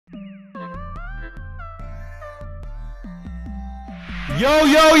Yo,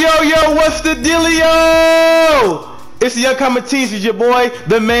 yo, yo, yo, what's the dealio? It's the Young Teens, it's your boy,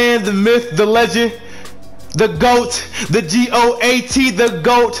 the man, the myth, the legend, the GOAT, the GOAT, the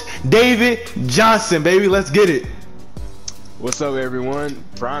GOAT, David Johnson, baby, let's get it. What's up, everyone?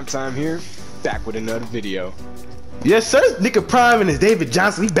 Prime time here, back with another video. Yes, sir, Nigga Prime and it's David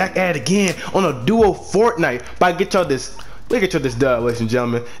Johnson. We back at it again on a duo Fortnite. But I get y'all this. We get y'all this dub, ladies and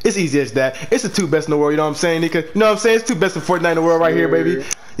gentlemen. It's easy as that. It's the two best in the world, you know what I'm saying, Nika? You know what I'm saying? It's two best in Fortnite in the world right here, baby.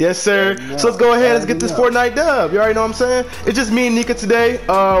 Yes, sir. So let's go ahead and get this Fortnite dub. You already know what I'm saying? It's just me and Nika today.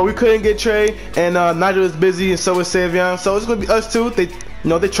 We couldn't get Trey, and Nigel is busy, and so is Savion. So it's gonna be us two. They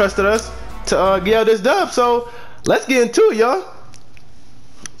trusted us to get out this dub. So let's get into it, y'all.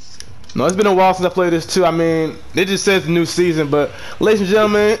 No, it's been a while since I played this too. I mean, it just says new season, but ladies and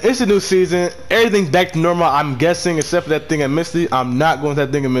gentlemen, it's a new season. Everything's back to normal, I'm guessing, except for that thing at Misty. I'm not going to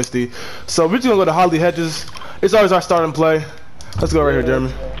that thing at Misty. So we're just gonna go to Holly Hedges. It's always our starting play. Let's go right here,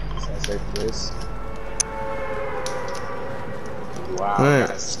 Jeremy. Wow. Man.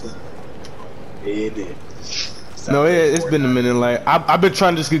 No, it's been a minute. Like I've been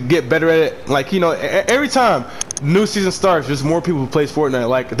trying to just get better at it. Like, you know, every time new season starts, there's more people who plays Fortnite.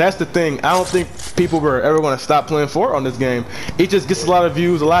 Like, that's the thing. I don't think people were ever going to stop playing Fortnite on this game. It just gets a lot of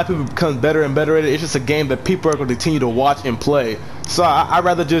views. A lot of people become better and better at it. It's just a game that people are going to continue to watch and play. So I'd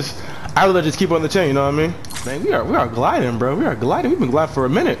rather just keep on the chain. You know what I mean? Man, we are gliding, bro. We are gliding. We've been gliding for a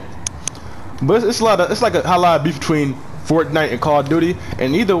minute. But it's like a lot of beef between Fortnite and Call of Duty.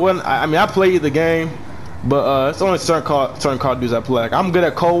 And either one, I mean, I play either game. But it's only certain Call of Duties I play. Like, I'm good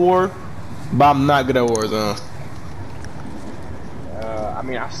at Cold War, but I'm not good at Warzone. I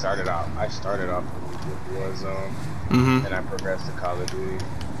mean, I started off with Warzone, and I progressed to Call of Duty.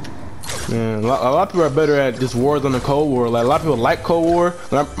 Yeah, a lot of people are better at just Warzone than Cold War. Like, a lot of people like Cold War.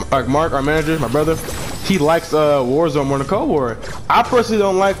 Like Mark, our manager, my brother, he likes Warzone more than Cold War. I personally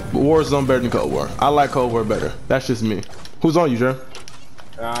don't like Warzone better than Cold War. I like Cold War better. That's just me. Who's on you, Jer?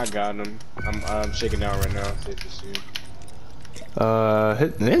 I got him. I'm shaking out right now.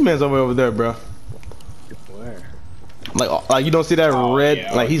 His man's over there, bro. Where? Like you don't see that red?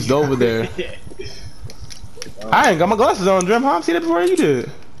 Yeah, like he's over there. I ain't got my glasses on, Drum. How I see that before you did?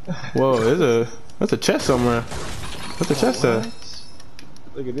 Whoa, there's a chest somewhere. What's the chest at?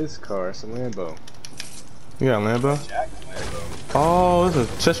 Look at this car. It's a Lambo. You got a Lambo? Jack Lambo. Oh, there's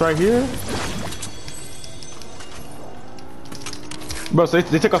a chest right here. Bro, so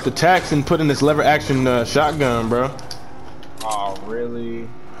they took off the tax and put in this lever action shotgun, bro. Oh, really?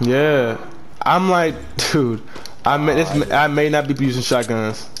 Yeah. I'm like, dude, I may not be using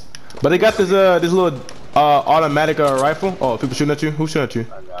shotguns, but they got this little automatic rifle. Oh, people shooting at you? Who's shooting at you?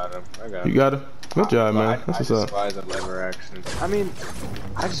 I got him. You got him? Good job, man. That's what's up. I despise the lever action. I mean,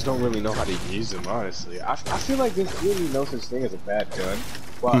 I just don't really know how to use them, honestly. I feel like there's really no such thing as a bad gun.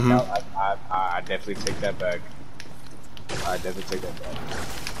 Well, no, I definitely take that back. I definitely take that back.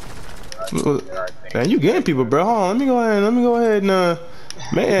 Man, you getting people, bro. Hold on, let me go ahead and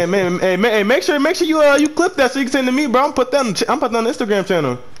man, make sure you clip that so you can send to me, bro. I'm put that on the Instagram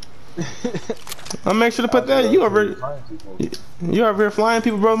channel. I'll make sure to put that. You over here flying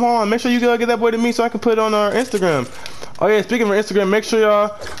people, bro. Hold on, make sure you get that boy to me so I can put it on our Instagram. Oh yeah, speaking of our Instagram, make sure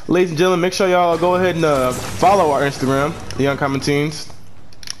y'all, ladies and gentlemen, make sure y'all go ahead and follow our Instagram, the Young Teens.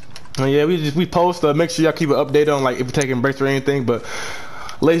 Yeah, we post. Make sure y'all keep it updated on like if we're taking breaks or anything. But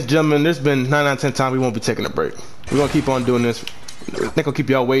ladies and gentlemen, there's been 9 out of 10 times we won't be taking a break. We're gonna keep on doing this. I think I'll keep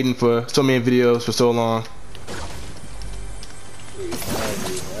y'all waiting for so many videos for so long.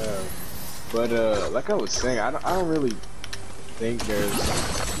 But like I was saying, I don't really think there's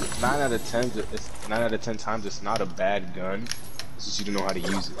 9 out of 10. It's 9 out of 10 times it's not a bad gun. It's just you don't know how to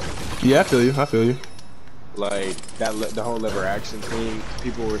use it. Yeah, I feel you. Like the whole lever action thing,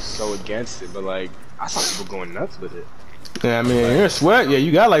 people were so against it, but like I saw people going nuts with it. Yeah, I mean, you're a sweat. Yeah,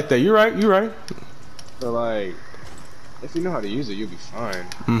 you got like that. You're right. So like, if you know how to use it, you'll be fine.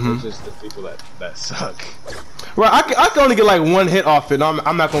 It's just the people that suck. Right, I can only get like 1 hit off it.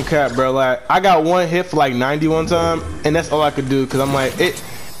 I'm not gonna cap, bro. Like I got 1 hit for like 91 time, and that's all I could do because I'm like it.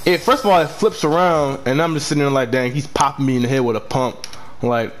 First of all, it flips around, and I'm just sitting there like, dang, he's popping me in the head with a pump.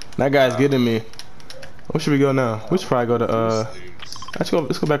 Like that guy's getting me. Where should we go now? We should probably go to let's go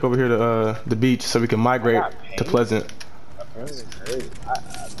back over here to the beach so we can migrate to Pleasant.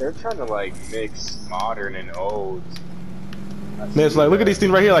 They're trying to like mix modern and old. Man, it's like, look at these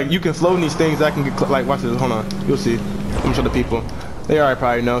things right here. Like you can float in these things. I can get like, watch this. Hold on, you'll see. I'm gonna show the people. They already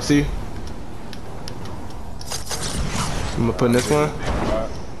probably know. See, I'm gonna put in this one.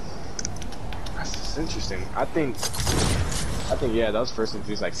 That's interesting. I think yeah, that was first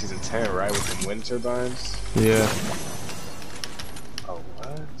introduced like season 10, right, with the wind turbines. Yeah.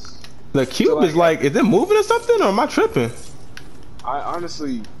 The cube is like, is it moving or something, or am I tripping? I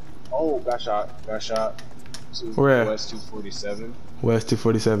honestly, got shot. Where? West 247. West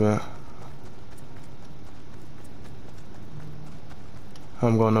 247.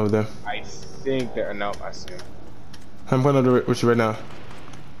 I'm going over there. I think that, no, I see him. I'm going over with you right now.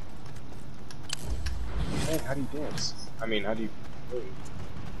 Man, how do you dance? I mean, how do you...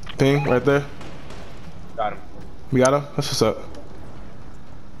 Ping, right there. Got him. We got him? That's what's up.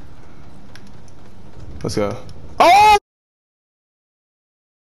 Let's go. Oh!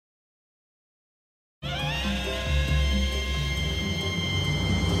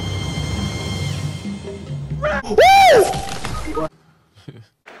 Woo!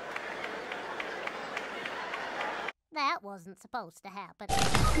 That wasn't supposed to happen.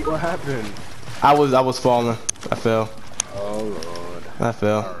 What happened? I was falling. I fell. Oh Lord. I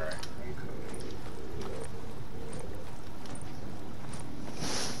fell. Alright.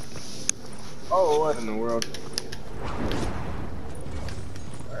 Oh, what in the world?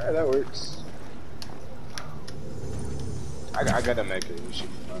 Alright, that works. I got a mech. You should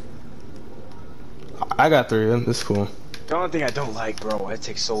be fine. I got 3 of them. That's cool. The only thing I don't like, bro, it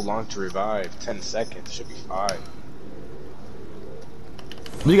takes so long to revive. 10 seconds. Should be fine.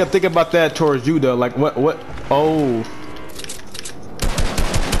 You gotta think about that towards you though. Like what? Oh.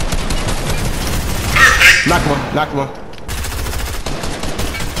 Knock him.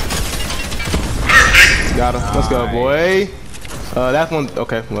 Got him. Let's go, boy. That's one.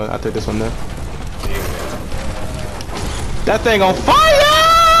 Okay, well, I'll take this one then. That thing on fire!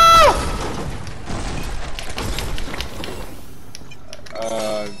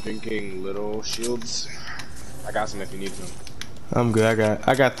 Drinking little shields. I got some if you need them. I'm good.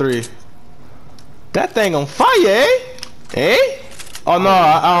 I got 3. That thing on fire, eh? Eh? Oh no!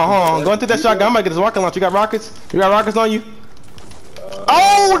 Hold on. Go into that shotgun. I'm gonna get this rocket launch. You got rockets? You got rockets on you?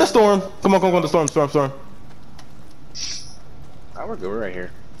 Oh, the storm! Come on, the storm. I we're good right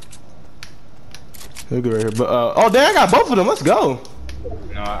here. We're good right here. But oh, dang! I got both of them. Let's go.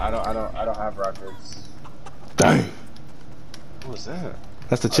 No, I don't have rockets. Dang. What was that?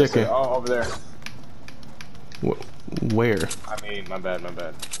 That's the chicken. Oh, over there. Where? I mean, my bad.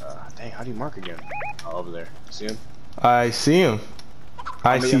 Dang, how do you mark again? Oh, over there. See him? I see him.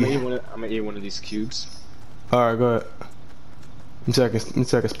 I'm gonna eat one of these cubes. Alright, go ahead. Let me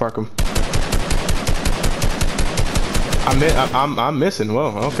check and spark him. I'm missing.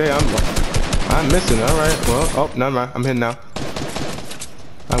 Whoa, okay, I'm missing. Alright, well, oh, never mind. I'm hitting now.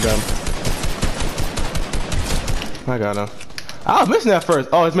 I got him. I was missing that first.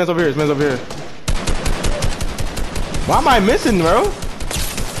 Oh, this man's over here. Why am I missing, bro?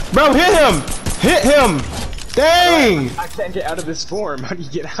 Bro, hit him! Dang! I can't get out of this form. How do you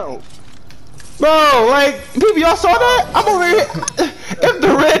get out? Bro, like, people, y'all saw that? I'm over here. If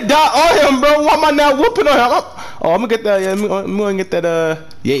the red dot on him, bro, why am I not whooping on him? I'm gonna get that. Yeah, I'm gonna get that.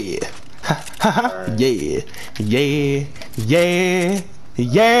 Yeah.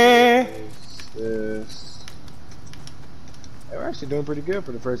 Yeah. We're actually doing pretty good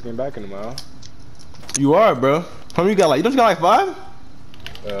for the first game back in a while. You are, bro. How many you got? Like, you don't you got like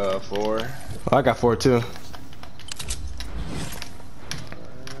 5? 4. Oh, I got 4 too.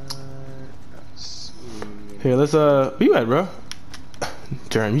 Here, let's where you at, bro?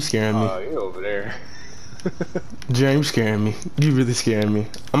 Jeremy, you scaring me. Oh, you're over there. Jeremy, you scaring me. You really scaring me.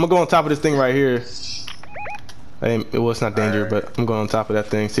 I'm gonna go on top of this thing right here. Well, it's not danger, but I'm going on top of that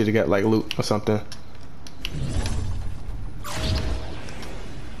thing. See if they got like loot or something.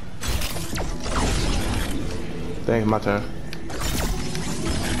 Dang, my turn.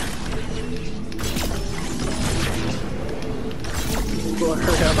 Boy,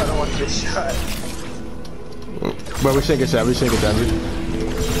 hurry up, I don't want to get shot. Bro, we shouldn't get shot.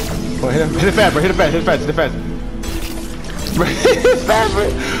 Oh, hit it fast, bro. Hit it fast. Bro, hit it fast, bro.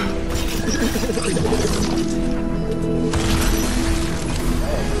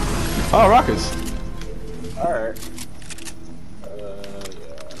 Oh, rockets. Alright. Yeah.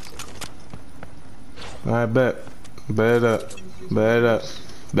 Alright, bet. Bet it up.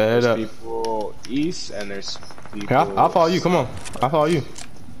 There's people east and there's people... Hey, I'll follow you. Come on. I'll follow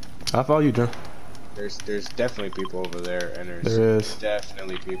you, Drew. There's definitely people over there, and there's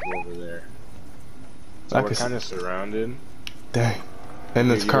definitely people over there. So we're kind of surrounded. Dang. And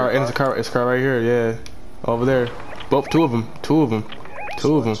this car, it's car right here. Yeah, over there. Both, two of them.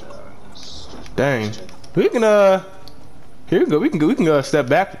 Dang. We can here we go. We can go step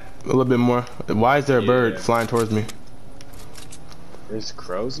back a little bit more. Why is there a bird flying towards me? There's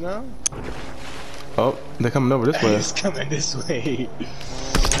crows now. Oh, they're coming over this way. He's coming this way.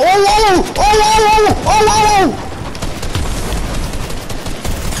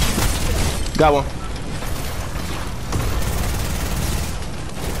 Got one.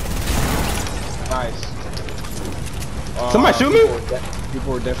 Nice. Somebody shoot me?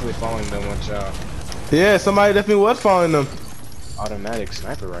 People were definitely following them. Watch out. Yeah, somebody definitely was following them. Automatic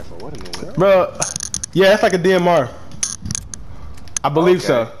sniper rifle. What in the world? Bro, yeah, that's like a DMR. I believe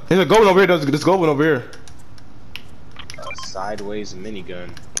so. There's a gold one over here. There's a gold one over here. A sideways minigun.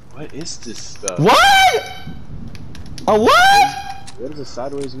 What is this stuff? What? A what? What is a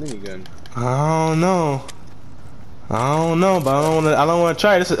sideways minigun? I don't know. I don't know, but I don't wanna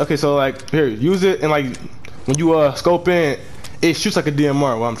try it. This is, okay, so like here, use it and like when you scope in, it shoots like a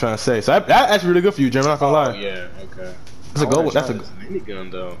DMR. What I'm trying to say. So that's actually really good for you, Jim. I'm not gonna lie. Yeah. Okay. That's a gold one. That's a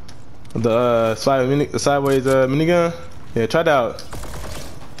minigun though. the sideways minigun. Yeah, try that out.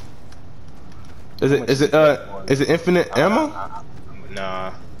 Is it infinite ammo?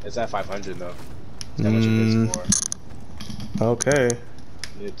 Nah, it's at 500 though. How much it is for? Okay.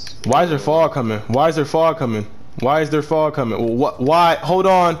 It's Why is there fog coming? Why is there fog coming? Why is there fog coming? What? Why? Hold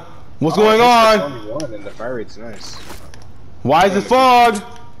on. What's going on? And the fire rate's nice. Why is it fog?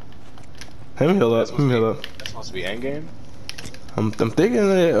 Let me heal up. Let me heal up. That's supposed to be endgame. I'm thinking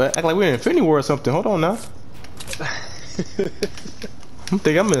act like we're in Infinity War or something. Hold on now. I'm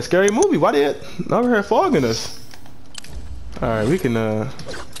thinking I'm in a scary movie. Why did I over here fogging us? All right, we can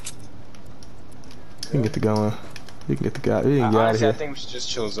get the going. We can get the guy. We can get out of here. I think we should just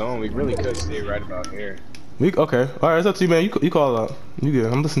chill zone. We really could stay right about here. Okay. All right, it's up to you, man. You call it out. You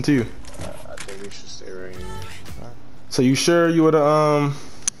good? I'm listening to you. I think we should stay right here. So you sure you would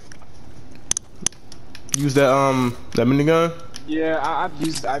use that that minigun? Yeah, I've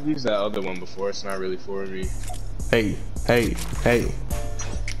used that other one before. It's not really for me. Hey. I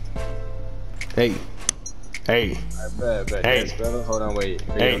bet. Hey. Yes, brother. Hold on, wait.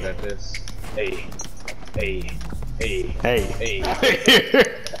 Hey. Got this. Hey.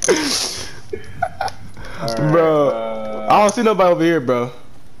 Right, bro, I don't see nobody over here, bro.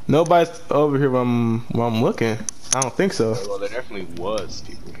 Nobody's over here where I'm looking. I don't think so. Well, there definitely was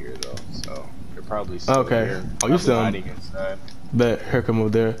people here though, so they're probably still here. Oh, you still hiding inside. Bet here come over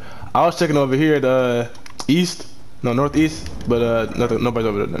there. I was checking over here at northeast, but nobody's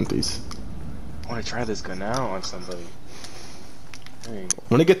over there northeast. I want to try this gun out on somebody. Dang.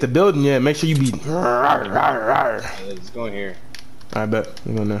 When they get the building, yeah, make sure you be. Let's go in here. I bet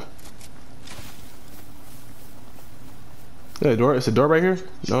we're going there. Yeah, door. It's a door right here.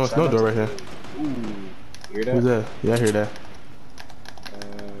 No, it's no door right here. Ooh, hear that? Who's that? Yeah, I hear that.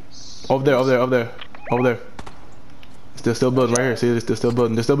 Over there. They're still building right here. See, they're still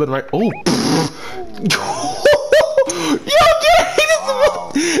building. They're still building right. Oh! Yo,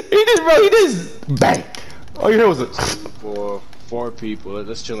 he just bang. All you hear was a. For 4 people.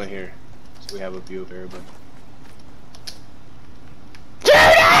 Let's chill in here, so we have a view of everybody.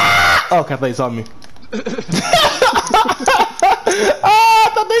 Oh, okay, I thought you saw me. Oh, I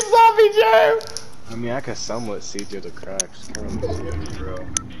thought they saw me, James. I mean, I can somewhat see through the cracks. Can't really see it, bro.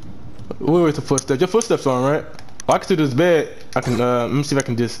 Wait, the footsteps. Your footsteps on, right? Oh, I can see this bed. I can, let me see if I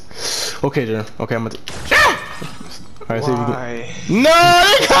can just. Okay, Jerem. Okay, I'm gonna. Alright, see if you can. No,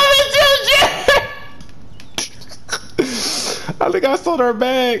 they're coming to Jerem! I think I sold our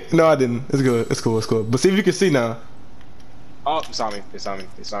bag. No, I didn't. It's good. It's cool. But see if you can see now. Oh, they saw me. Oh, you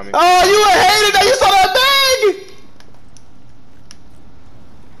were hating that you saw that bag!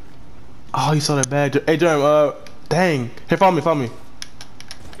 Oh, you saw that bag. Hey, Jerem, dang. Here, follow me.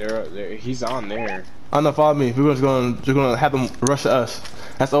 He's on there. I know, follow me. We're just gonna have them rush to us.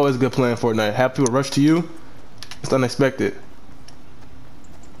 That's always a good plan for Fortnite. Have people rush to you. It's unexpected.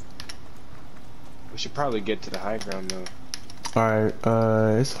 We should probably get to the high ground though. Alright,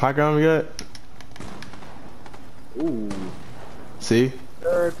 it's high ground yet? Ooh. See?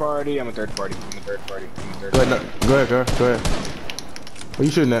 Third party. I'm a third party. Go ahead, girl. Go ahead. What are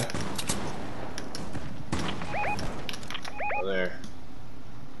you shooting at? Oh, there.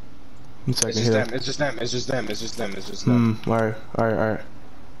 It's just them. Alright.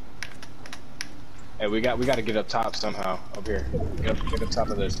 Hey, we got to get up top somehow. Up here. Get up top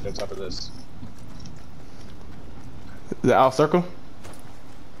of this. The out circle?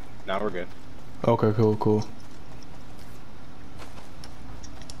 Now we're good. Okay, cool.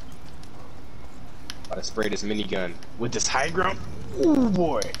 About to spray this minigun with this high ground. Ooh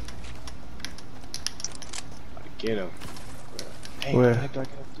boy. About to get him. Hey, where? How the heck do I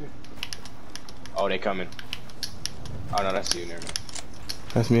get up there? Oh, they coming. Oh no, that's you, never mind.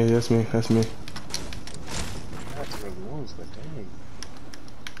 That's me. That's where it was, but dang.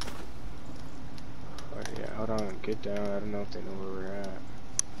 Oh, yeah, hold on, get down. I don't know if they know where we're at.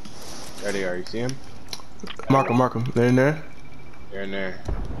 There they are. You see them? Mark them. They're in there. They're in there.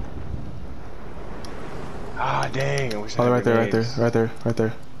 Ah, dang. I wish I Oh, had right there, right there, grenades. right there, right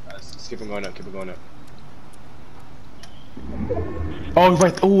there. Let's keep it going up, keep it going up. Oh,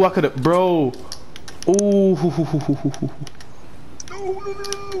 right. Oh, I could have, bro. Oh.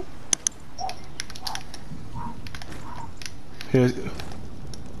 No. Here's.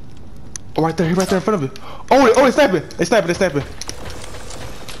 Oh, right there, in front of it. Oh, they're sniping. They're sniping.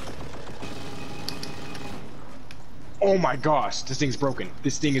 Oh my gosh, this thing's broken.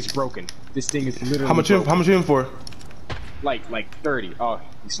 This thing is broken. This thing is literally How much broken. you in for? Like 30. Oh,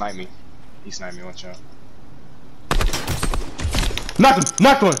 he sniped me. Watch out.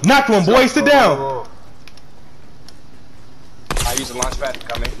 Knocked one, boy. Sit down. Whoa. I use a launch pad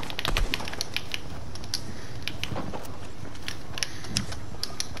coming.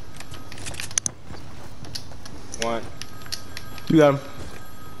 One. You got him.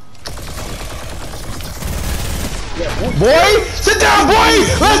 Boy, sit down, boy.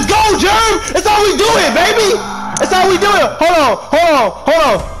 Let's go, Germ. That's how we do it, baby. That's how we do it. Hold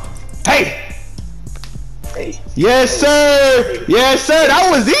on. Hey. Yes, sir. That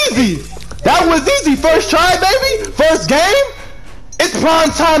was easy. First try, baby. First game. It's prime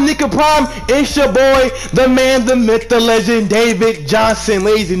time, Nika Prime. It's your boy, the man, the myth, the legend, David Johnson,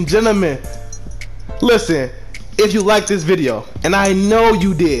 ladies and gentlemen. Listen, if you like this video, and I know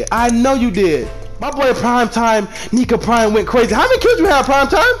you did, my boy Prime Time, Nika Prime went crazy. How many kills you have, Prime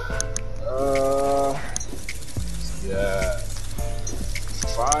Time? Yeah.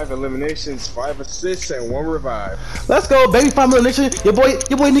 5 eliminations, 5 assists, and 1 revive. Let's go, baby. 5 eliminations. Your boy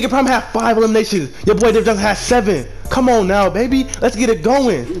Nika Prime had 5 eliminations. Your boy David Johnson has 7. Come on now, baby. Let's get it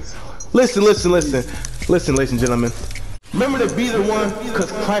going. Listen, ladies and gentlemen. Remember to be the one,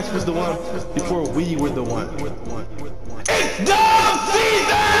 because Christ was the one before we were the one. It's dog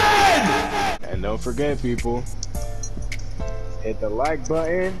season! And don't forget, people, hit the like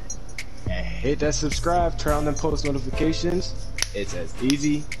button and hit that subscribe, turn on them post notifications. It's as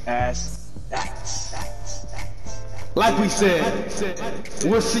easy as that. Like we said,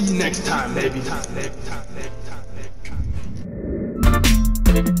 we'll see you next time, baby.